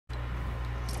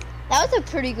That was a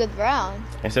pretty good round.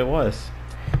 Yes, it was.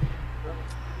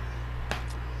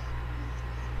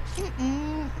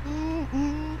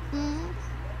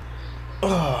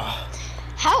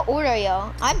 How old are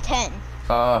y'all? I'm 10.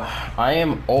 I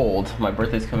am old. My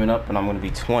birthday's coming up, and I'm gonna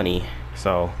be 20.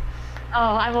 So.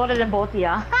 Oh, I'm older than both of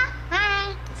y'all.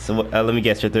 So let me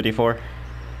guess. You're 34.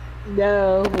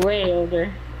 No, way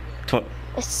older.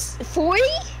 40?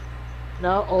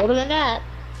 No, older than that.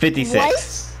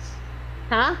 56.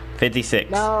 What? Huh?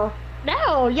 56. No,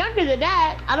 younger than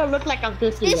that. I don't look like I'm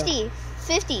 50. 50.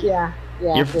 50. Yeah.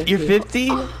 You're 50. you're 50?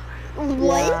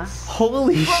 What? Yeah.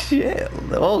 Holy shit!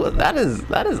 Oh, that is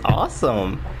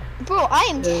awesome. Bro, I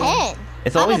am 10.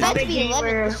 It's I'm always about to be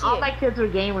 11 this All year. my kids were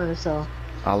gamers, so.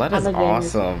 Oh, that is I'm a gamer.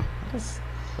 awesome.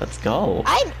 Let's go.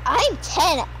 I'm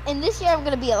 10, and this year I'm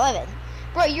gonna be 11.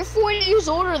 Bro, you're 40 years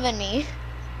older than me.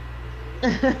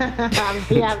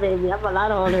 Yeah, baby. I'm a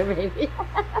lot older, baby.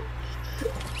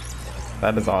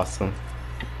 That is awesome.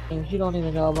 You don't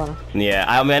even know about them. Yeah,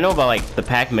 I mean I know about like the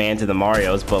Pac-Mans and the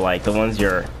Marios, but like the ones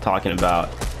you're talking about,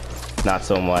 not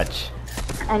so much.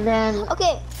 And then,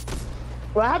 Okay,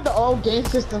 well, I have the old game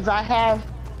systems. I have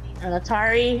an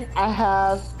Atari. I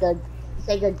have the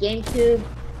Sega GameCube.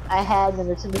 I have the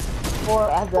Nintendo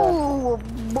 64. I have oh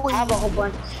boy. I have a whole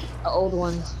bunch of old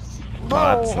ones. Bro,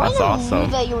 that's I didn't awesome. knew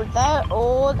that you were that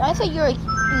old. I thought you were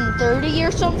like 30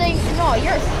 or something. No,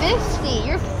 you're 50.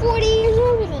 You're 40 years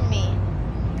older than me.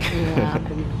 Yeah,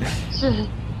 pretty much.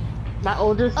 My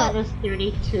oldest son is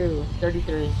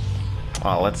 33.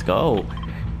 Oh, let's go.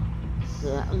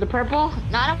 Yeah, the purple?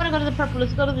 No, I don't want to go to the purple.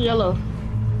 Let's go to the yellow.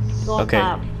 Go on Okay.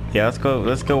 top. Yeah, let's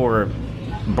go where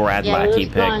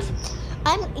Bradlacky picked.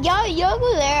 Y'all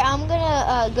go there. I'm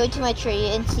gonna go to my tree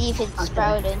and see if it's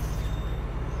sprouted.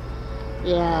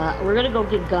 Yeah, we're gonna go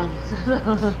get guns.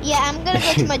 Yeah, I'm gonna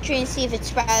go to my tree and see if it's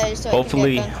sprouted. So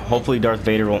Hopefully, I can get guns. hopefully Darth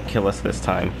Vader won't kill us this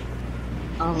time.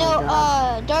 Oh my No,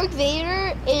 God. Darth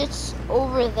Vader is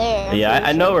over there. Yeah,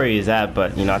 I know where he's at,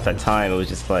 but you know, at that time it was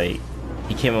just like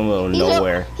he came a little He's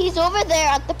nowhere. He's over there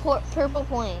at the purple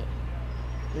point.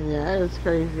 Yeah, it's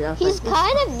crazy. I was He's like,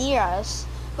 kind of near us,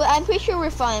 but I'm pretty sure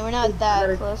we're fine. We're not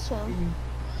that close to him.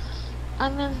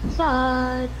 I'm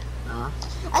inside.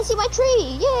 I see my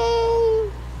tree!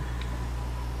 Yay!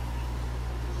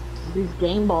 These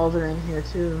game balls are in here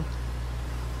too.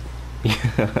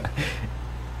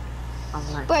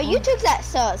 I'm like, Bro, you took that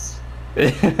sus.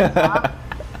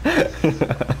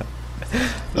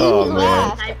 Oh You man,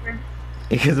 laughed. Sniper.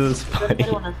 because it was I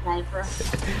funny. want a sniper.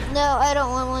 No, I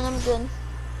don't want one. I'm good.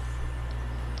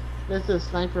 There's a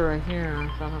sniper right here.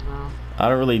 So I don't know. I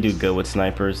don't really do good with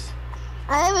snipers.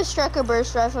 I have a striker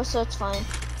burst rifle, so it's fine.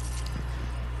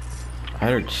 I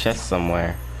heard a chest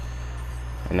somewhere,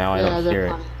 and now I Yeah, don't they're hear it.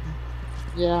 coming.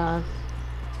 Yeah.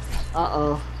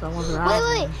 Uh-oh. Someone's around.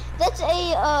 Wait, that's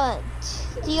a,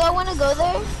 do y'all want to go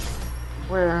there?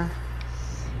 Where?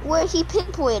 Where he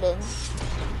pinpointed.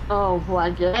 Oh, well,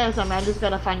 I guess. I mean, I just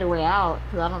gotta find a way out,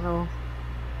 because I don't know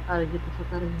how to get the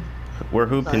fuck out of here. Where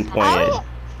who Sorry. pinpointed?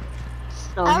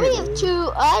 Oh, I already here it have is.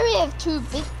 I already have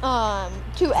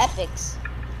two epics.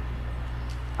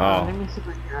 Oh, Let me see if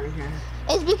I can get out of here.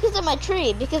 It's because of my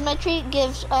tree, because my tree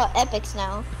gives, epics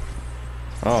now.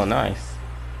 oh, nice.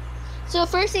 So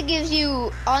first it gives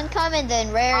you uncommon,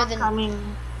 then rare, I'm then...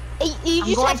 coming. You I'm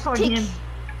just going have to toward take... him.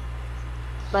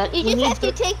 But You we just need have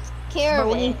to take care but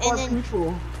of we it, need 4 and then...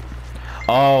 people.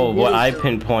 Oh, what Really I cool.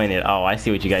 pinpointed. Oh, I see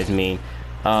what you guys mean.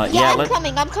 Yeah, Yeah, I'm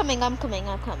coming. I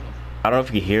don't know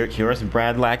if you can hear us,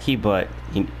 Bradlacky, but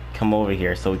you come over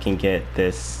here so we can get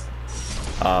this.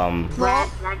 Brad,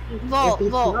 Vault, if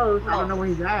he's vault, close, I vault. don't know where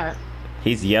he's at.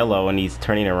 He's yellow and he's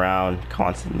turning around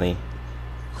constantly.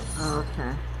 Oh,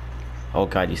 okay. Oh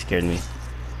God, you scared me.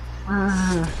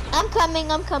 I'm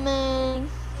coming.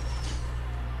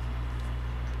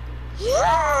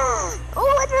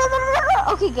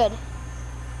 Oh, okay, good.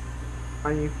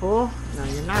 Are you full? No,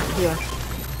 you're not. Here.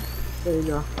 There you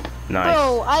go. Nice.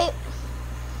 Bro,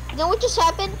 you know what just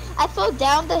happened? I fell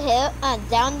down the hill,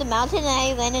 down the mountain, and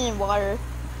I landed in water.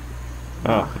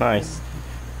 Oh, nice.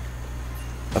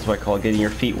 That's what I call getting your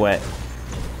feet wet.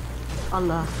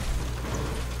 Allah.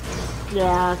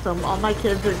 Yeah, so all my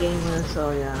kids are gamers,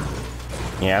 so yeah.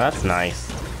 Yeah, that's nice.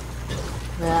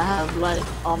 Yeah, I have like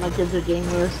all my kids are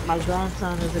gamers. My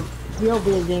grandson he'll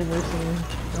be a gamer soon.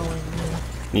 Knowing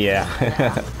me. Yeah.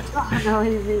 Oh no,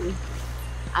 he really.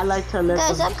 I like to live.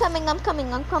 Guys, I'm coming. Don't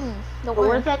But worry.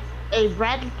 where's that? Hey,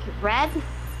 Brad?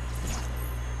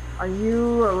 Are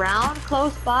you around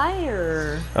close by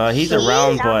or? He's He is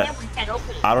around, Down but there, we can't open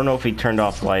it. I don't know if he turned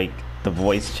off like the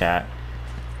voice chat.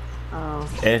 Oh.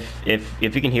 If you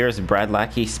can hear us,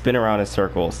 Bradlacky, spin around in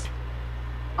circles.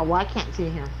 Oh, well, I can't see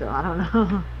him, so I don't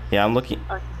know. Yeah, I'm looking.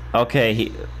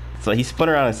 Okay, so he spun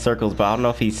around in circles, but I don't know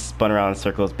if he's spun around in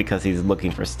circles because he's looking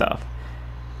for stuff.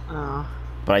 Oh.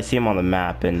 But I see him on the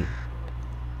map, and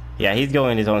yeah, he's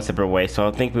going his own separate way. So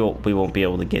I think we won't be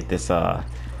able to get this. Yeah,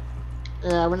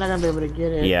 we're not gonna be able to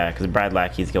get it. Yeah, because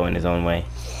Bradlacky's going his own way.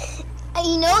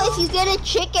 You know, if you get a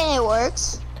chicken, it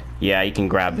works. Yeah, you can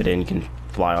grab it and you can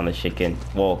fly on the chicken.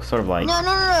 Well, sort of like. No.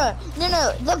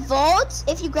 The vault.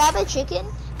 If you grab a chicken,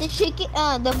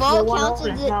 the vault counts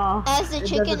as the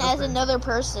chicken as another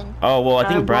person. Oh well, I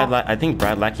think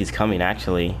Bradlacky's coming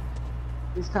actually.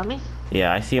 He's coming?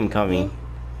 Yeah, I see him coming.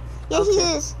 Yeah, okay. He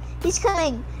is. He's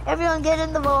coming. Everyone get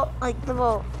in the vault, the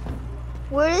vault.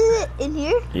 Where is it? In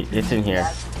here? It's in here.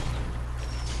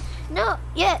 No,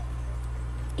 yeah.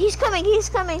 He's coming,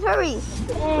 hurry.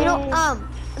 We don't,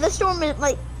 the storm is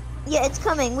yeah, it's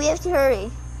coming. We have to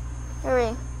hurry.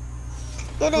 Hurry.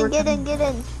 Get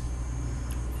in.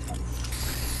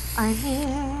 I'm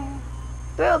here.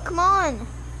 Bro, come on.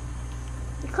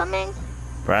 You coming?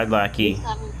 Bradlacky.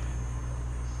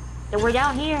 Yeah, we're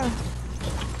down here.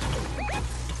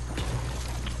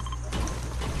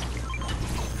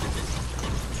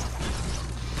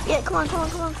 Yeah, come on. Go.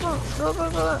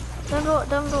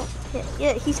 Don't go.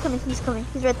 Yeah, he's coming. He's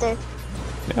right there.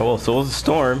 Yeah, well, so was the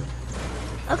storm.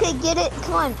 Okay, get it.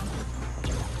 Come on.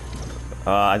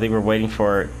 I think we're waiting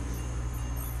for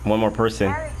one more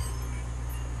person.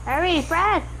 Hurry,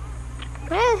 Brad,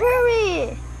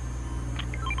 hurry.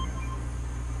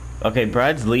 Okay,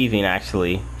 Brad's leaving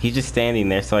actually. He's just standing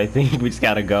there, so I think we just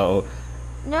gotta go.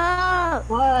 No.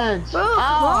 What?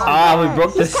 Bro, we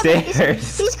broke the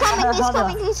stairs. He's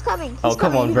coming. Oh,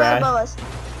 come on, Brad.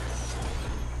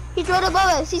 He's right above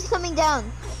us. He's coming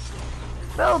down.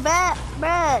 Bro, Brad.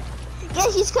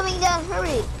 Yes, he's coming down.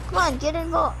 Hurry. Come on, get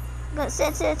involved.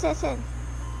 Sit.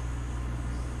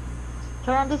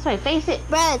 Turn on this way. Face it.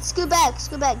 Brad, scoot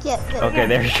back. Yeah. Okay,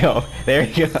 there you go.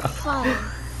 Fine.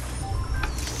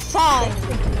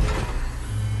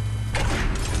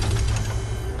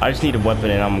 I just need a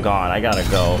weapon and I'm gone. I gotta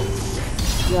go.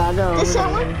 Yeah, I know.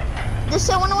 Does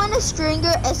someone want a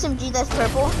Stringer SMG that's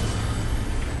purple?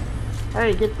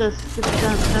 Hurry, get this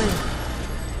gun.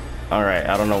 Alright,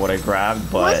 I don't know what I grabbed,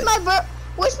 but...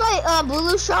 Where's my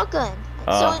blue shotgun?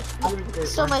 My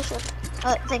shotgun.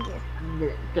 Thank you.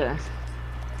 There.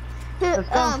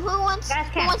 Who wants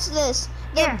this?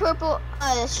 The purple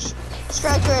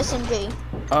Striker SMG.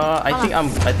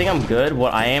 I think I'm good.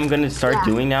 What I am gonna start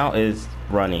doing now is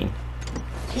running.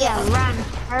 Yeah, run.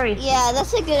 Hurry. Yeah,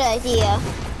 that's a good idea.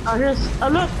 Oh,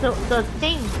 look, the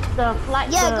thing, the flight.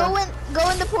 Yeah, go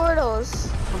in the portals.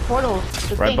 The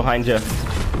portals. Right behind you.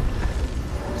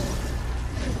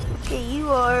 Okay, you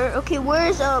are. Okay,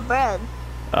 where's Brad?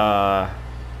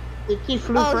 He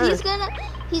flew first.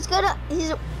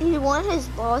 He won his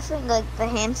ball thing, like the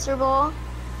hamster ball.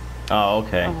 Oh,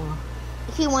 okay.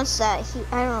 He wants that.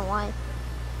 I don't know why.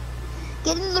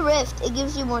 Get in the rift. It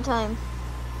gives you more time.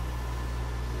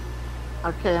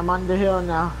 Okay, I'm on the hill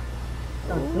now.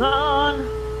 Run!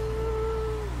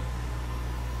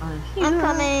 I'm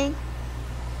coming.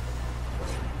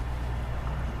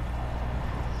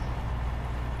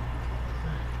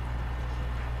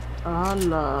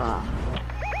 Allah.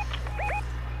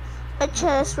 A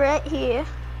chest right here.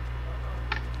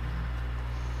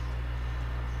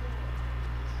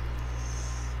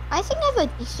 I think I have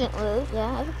a decent loot. Yeah,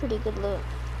 I have a pretty good loot.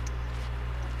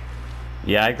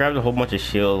 Yeah, I grabbed a whole bunch of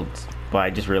shields, but I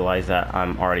just realized that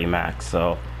I'm already max,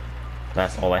 so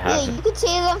that's all I have. Yeah, you could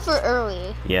save them for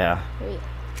early. Yeah.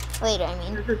 Later, I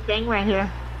mean. There's a thing right here.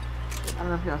 I don't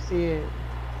know if y'all see it.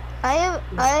 I have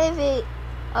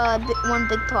one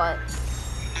big pot.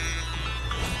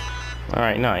 All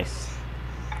right, nice.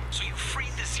 So you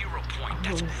freed the 0 point.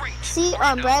 That's great. See,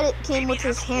 Brad came with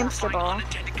his hamster ball.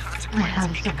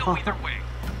 Hamster ball.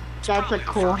 That's a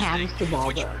cool hamster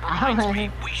ball, though.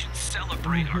 We should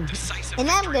celebrate our decisive And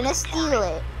I'm gonna steal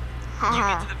it.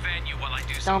 Haha.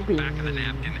 Don't be back of the mean.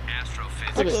 napkin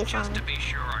astrophysics Okay, just fine. to be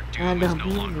sure our And doom is don't no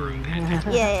be longer mean.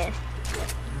 impending. Yeah.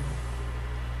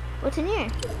 What's in here?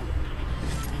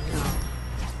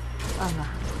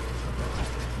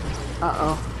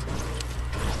 Uh-oh.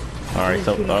 All right,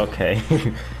 so okay.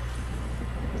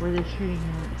 Where are they shooting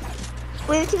at?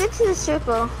 We have to get to the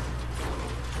circle.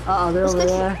 Uh-oh, they're over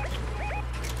there.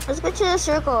 Let's go to the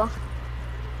circle.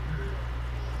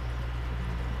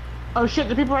 Oh shit,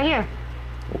 the people right here.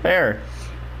 Where?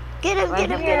 Get him, Right get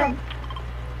him, here. get him.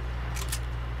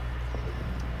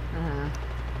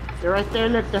 They're right there,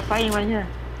 look, they're fighting right here.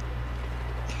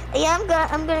 Yeah,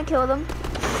 I'm gonna kill them.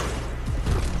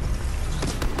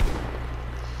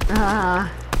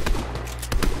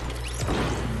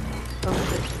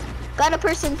 Got a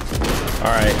person. All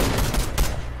right.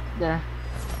 There.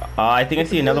 I think I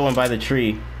see another one by the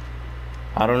tree.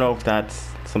 I don't know if that's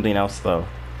something else though.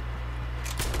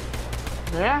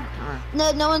 There?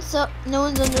 No, no one's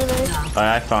under there.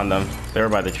 I found them. They were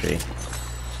by the tree.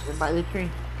 They're by the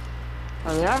tree.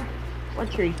 Oh, they are?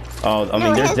 What tree? Oh, I mean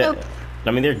No, it they're has dead. no-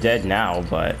 I mean they're dead now,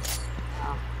 but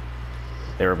Oh.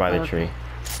 they were by the Okay. tree.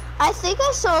 I think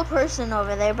I saw a person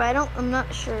over there, but I'm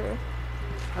not sure.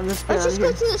 Let's Let's just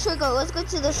go to the circle. Let's go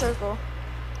to the circle.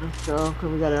 Let's go, cause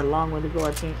we got a long way to go,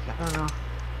 I think. I don't know.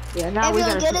 Yeah, now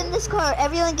Everyone we get gotta... in this car.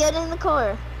 Everyone get in the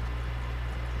car.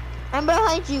 I'm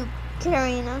behind you,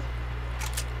 Karina.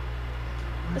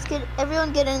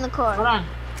 Everyone get in the car. Hold on.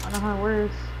 I don't know where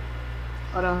is...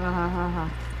 Hold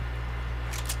on,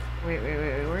 Wait,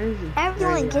 where is he?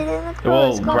 Everyone get in the car. Well,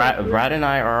 Let's go. Brad and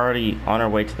I are already on our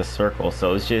way to the circle,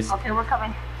 so it's just Okay, we're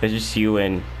coming. you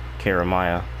and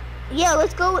Karamaya. Yeah,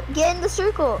 let's go. Get in the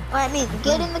circle. I mean,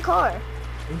 get in the car.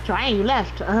 I'm trying, you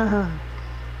left. Got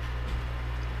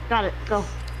it, go.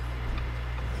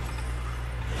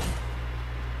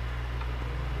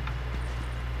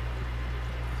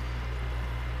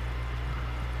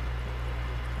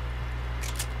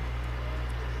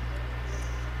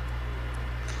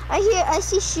 I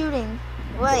see shooting.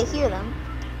 Well, I hear them.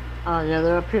 Oh yeah,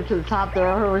 they're up here to the top there.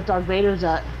 Where's Darth Vader's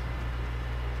at?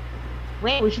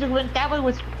 Wait, we should have went that way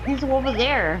with... He's over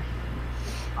there.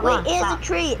 Hold Wait, on, it has stop. a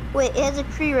tree. Wait, it has a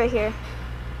tree right here.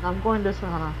 I'm going this way,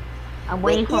 hold on. I'm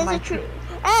Wait, waiting it for has my a tree.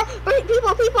 Ah, wait,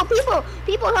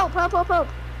 people, help. Well,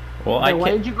 Wait, I why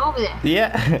can't. did you go over there?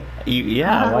 Yeah,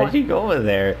 yeah. Why'd you go over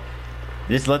there?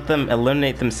 Just let them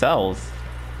eliminate themselves.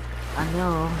 I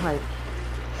know, like...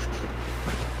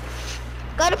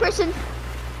 Got a person.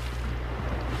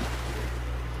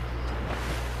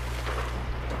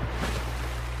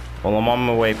 Well, I'm on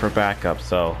my way for backup,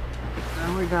 so.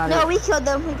 Oh, we got No, it. we killed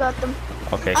them. We got them.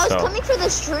 Okay, I was so. coming for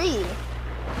this tree,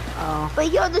 Oh.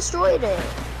 but y'all destroyed it.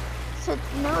 So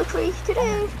no trees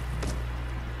today.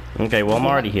 Okay, well, I'm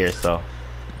already here, so.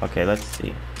 Okay, let's see.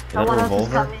 Is that a Someone else is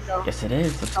revolver? coming, though. Yes, it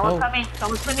is. Let's Someone's go. coming.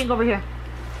 Someone's swimming over here.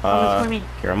 Someone's swimming.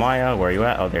 Karamaya, where are you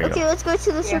at? Oh, there you Okay, go. let's go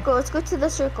to the circle. Let's go to the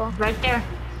circle. Right there.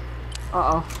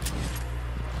 Uh-oh.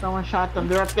 Someone shot them.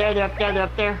 They're up there, they're up there, they're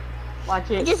up there. Watch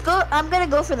it. Just go. I'm gonna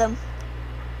go for them.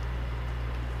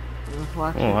 Just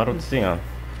watch Oh, I it. don't see him.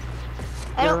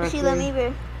 I don't They're see up them there.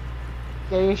 either.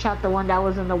 They shot the one that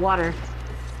was in the water.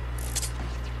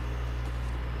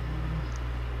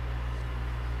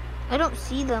 I don't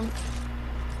see them.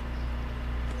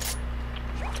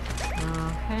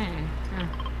 Okay. Huh.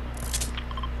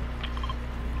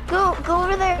 Go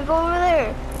over there. Go over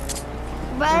there.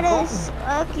 Brad is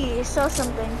lucky. Saw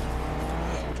something.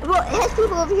 Well, it has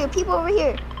people over here. People over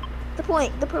here. The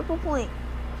point. The purple point.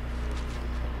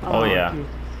 Oh, yeah. geez.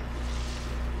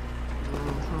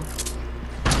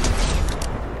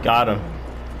 Got him.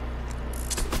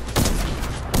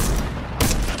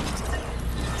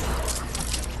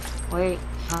 Wait.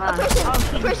 A Hold on. person.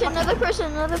 Oh, A person. Another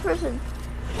person. Another person.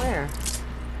 where?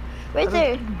 Right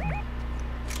there.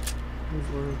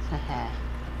 Haha.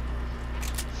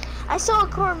 I saw a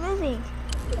car moving.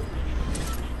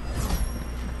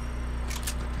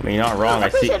 I mean, you're not wrong. I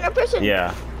see. A person.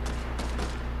 Yeah.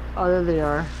 Oh, there they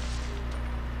are.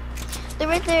 They're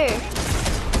right there.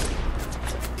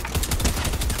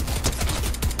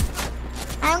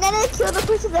 I'm gonna kill the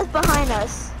person that's behind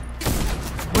us.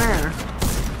 Where?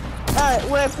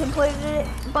 Where I pinpointed it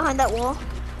behind that wall.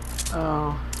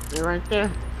 Oh, they're right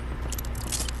there.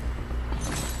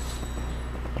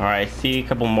 All right, I see a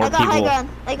couple more I got people. high ground.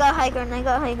 I got high ground. I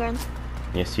got high ground.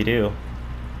 Yes, you do.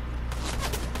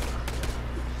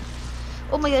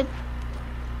 Oh my god.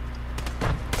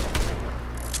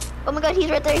 Oh my god, he's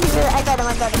right there. He's right there. I got him.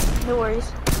 I got him. No worries.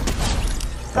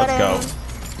 Got Let's go. him.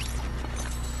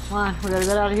 Come on, we gotta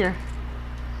get out of here.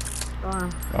 Go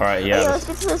on. All right, Oh, yeah. yeah, let's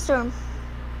get to the storm.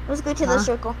 Let's go to the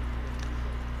circle.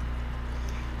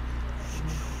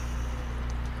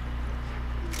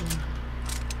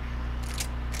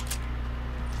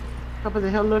 Top of the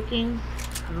hill looking.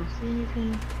 I don't see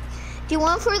anything. Do you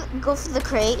want go for the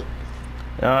crate?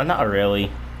 Not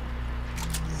really.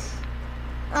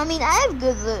 I mean, I have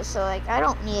good loot, so like I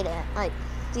don't need it. Like,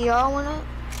 do y'all want it?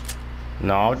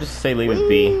 No, I'll just say leave it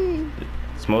be.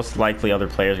 It's most likely other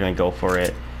players are gonna go for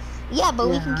it. Yeah, but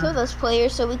we can kill those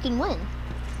players so we can win.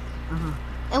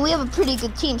 And we have a pretty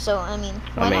good team, so I mean,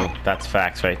 why I mean, not? that's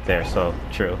facts right there. So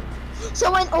true.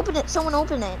 Someone open it. Someone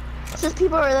open it. Says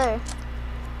people are there.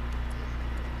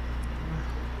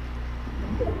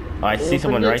 Oh, I see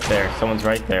someone right there. Someone's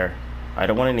right there. I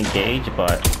don't want to engage,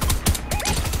 but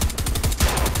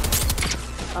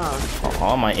Oh.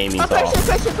 All my aiming's Oh, off.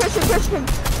 person.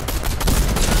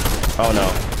 Oh no.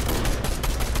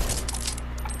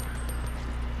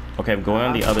 Okay, I'm going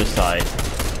on the other side.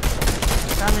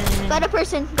 Coming. Got a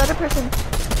person.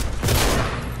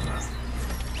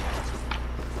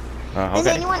 Is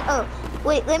Okay. anyone? Oh,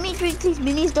 wait. Let me drink these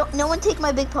minis. Don't. No one take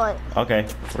my big pot. Okay,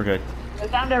 we're good. They're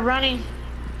down there running.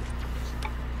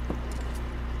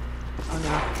 Oh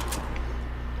no.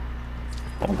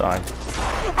 Hold on.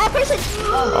 Person.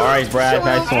 All right, Brad,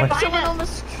 nice one.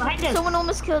 Someone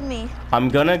almost killed me. I'm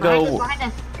gonna go.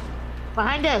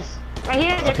 Behind us. Right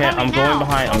here. They're Okay, coming I'm now.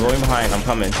 going behind. I'm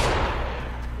coming.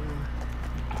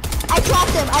 I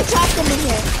trapped them in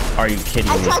here. Are you kidding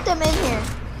I me? trapped them in here.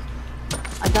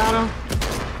 I got him.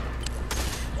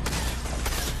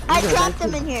 I trapped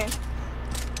them in here.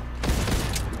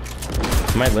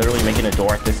 Am I literally making a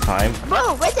door at this time?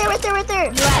 Bro, right there.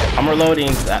 I'm reloading.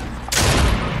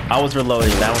 I was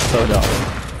reloading. That was so dumb.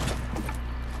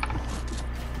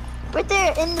 Right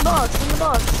there, in the box.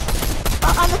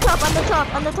 On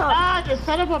the top. Ah, you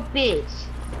son of a bitch.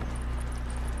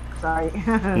 Sorry.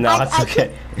 No, it's I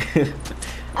okay.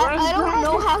 I don't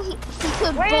know how he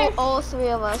could Where blow is- all three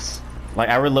of us. Like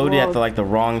I reloaded at Whoa. the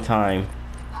wrong time.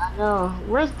 I know.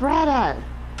 Where's Brad at?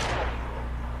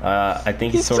 I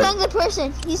think he's He's sort killing of.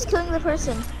 the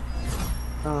person.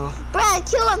 Oh. Brad,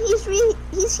 kill him.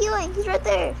 He's healing. He's right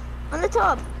there, on the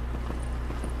top.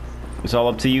 It's all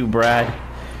up to you, Brad.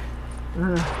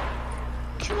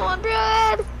 Come on,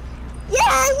 Brad.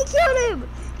 Yeah, he killed him.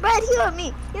 Brad, heal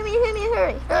me. Heal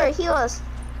me. Hurry, heal us.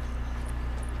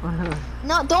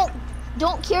 No,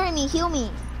 don't carry me. Heal me.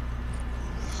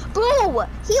 Bro,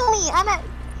 heal me. I'm at.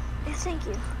 Thank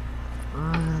you.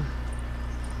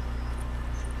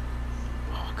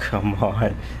 Oh, come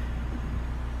on.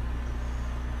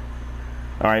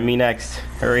 All right, me next.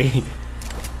 Hurry.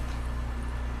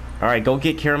 All right, go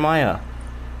get Jeremiah.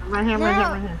 Right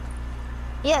here.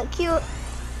 Yeah, heal.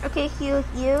 Okay, heal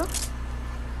you.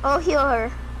 Oh, heal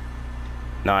her.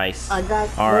 Nice. I got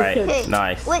All right, medkits. Hey,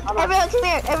 nice. Wait, everyone come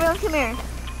here.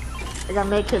 I got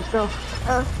medkits, go.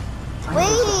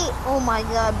 Wait. Oh my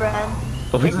God, Brad.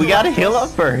 We gotta heal up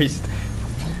first.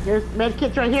 There's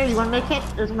medkits right here. You want a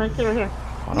medkit? There's a medkit right here.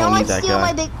 I don't need that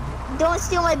guy. Don't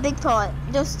steal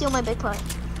my big pot.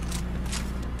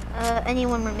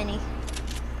 Anyone more mini?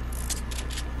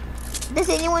 Does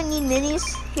anyone need minis?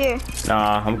 Here,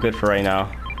 Nah, I'm good for right now.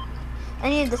 I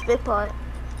need this big pot.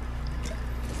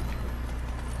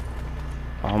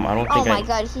 I don't Oh think my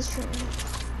God, he's trying.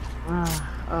 Oh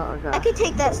I god. could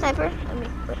take that sniper.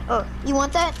 Oh, you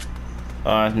want that?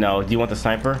 No. Do you want the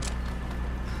sniper?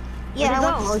 Yeah, I Where'd it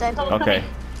want go? the sniper. Okay.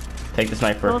 Take the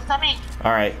sniper. Someone's coming.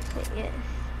 All right. Yeah.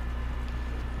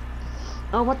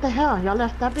 Oh, what the hell? Y'all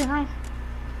left that behind?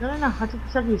 No,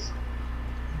 100% these.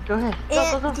 Go ahead.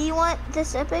 And Go. do you want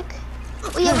this epic?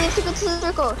 Oh yeah, we have to go to the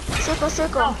circle.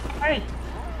 Circle. Go. Hurry.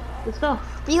 Let's go.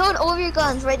 Reload all of your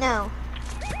guns right now.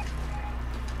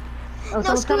 Oh, No,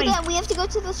 someone's screw coming. that. We have to go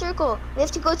to the circle.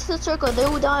 They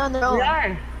will die on their own. We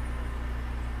are.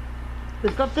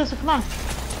 Let's go up this. Come on.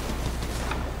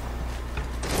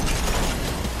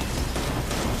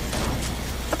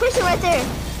 A person right there.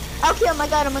 I'll kill him. I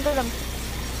got him.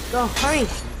 Go. Hurry.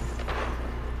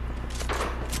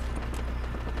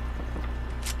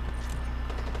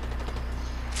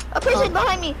 A person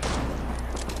behind me.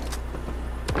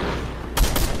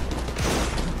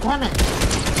 Damn it.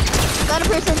 Got a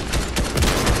person.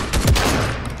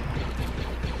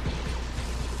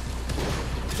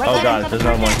 Right Oh there, god, there's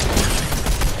another one.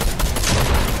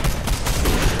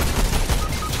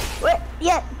 Wait,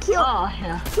 yeah, kill. Oh,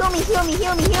 yeah. Heal me.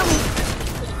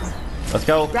 Let's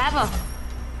go. Grab him.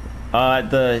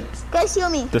 Guys, heal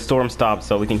me. The storm stopped,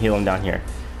 so we can heal him down here.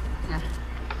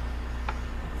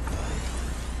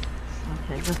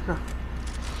 Okay, let's go.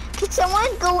 Can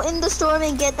someone go in the storm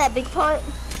and get that big pot?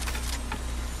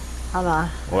 Hold on.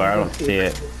 Well, I don't see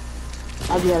it.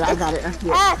 I got it.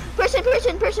 Ah,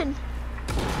 person.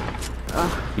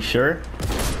 You sure?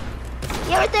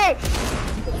 Yeah, right there.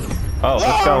 Oh, let's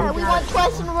Yeah, go. we won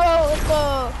twice in a row. Let's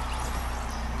go.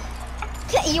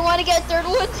 You want to get a third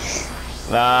one?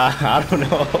 I don't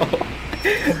know.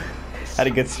 Had a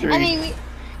good streak.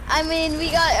 I mean, we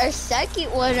got our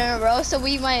second one in a row, so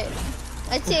we might.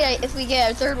 I'd say if we get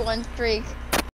our third one streak.